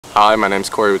Hi, my name's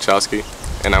Corey Wachowski,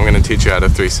 and I'm going to teach you how to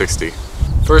 360.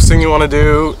 First thing you want to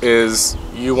do is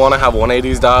you want to have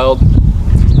 180s dialed,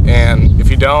 and if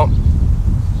you don't,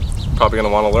 you're probably going to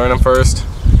want to learn them first.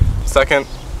 Second,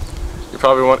 you're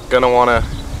probably going to want to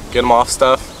get them off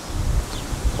stuff,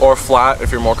 or flat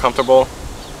if you're more comfortable,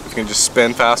 if you can just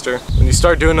spin faster. When you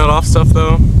start doing it off stuff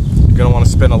though, you're going to want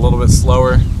to spin a little bit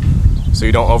slower so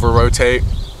you don't over rotate,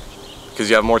 because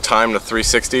you have more time to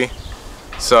 360.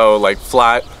 So like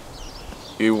flat,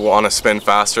 you want to spin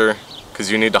faster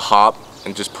because you need to hop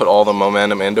and just put all the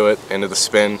momentum into it, into the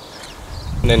spin.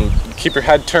 And then keep your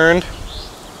head turned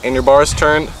and your bars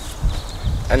turned,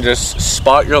 and just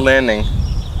spot your landing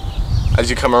as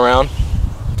you come around.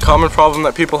 Common problem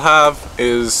that people have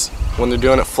is when they're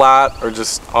doing it flat or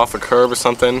just off a curb or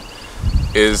something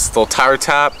is they'll tire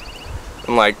tap,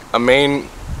 and like a main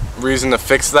reason to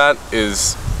fix that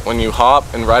is when you hop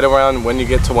and right around when you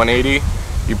get to 180,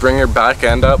 you bring your back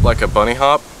end up like a bunny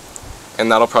hop,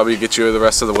 and that'll probably get you the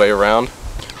rest of the way around.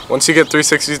 Once you get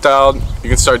 360s dialed, you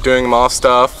can start doing them off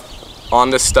stuff,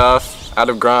 onto stuff, out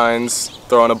of grinds,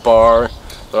 throwing a bar,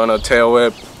 throwing a tail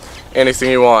whip,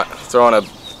 anything you want. Throwing a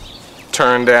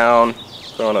turn down,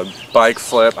 throwing a bike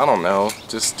flip, I don't know,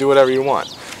 just do whatever you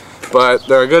want. But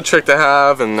they're a good trick to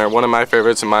have, and they're one of my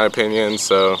favorites in my opinion,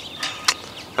 so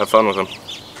have fun with them.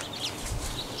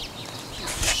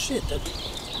 Shit,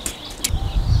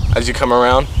 As you come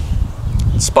around,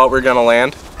 spot where you're gonna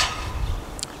land,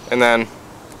 and then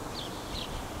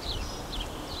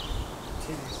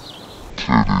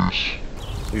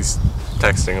he's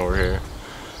texting over here.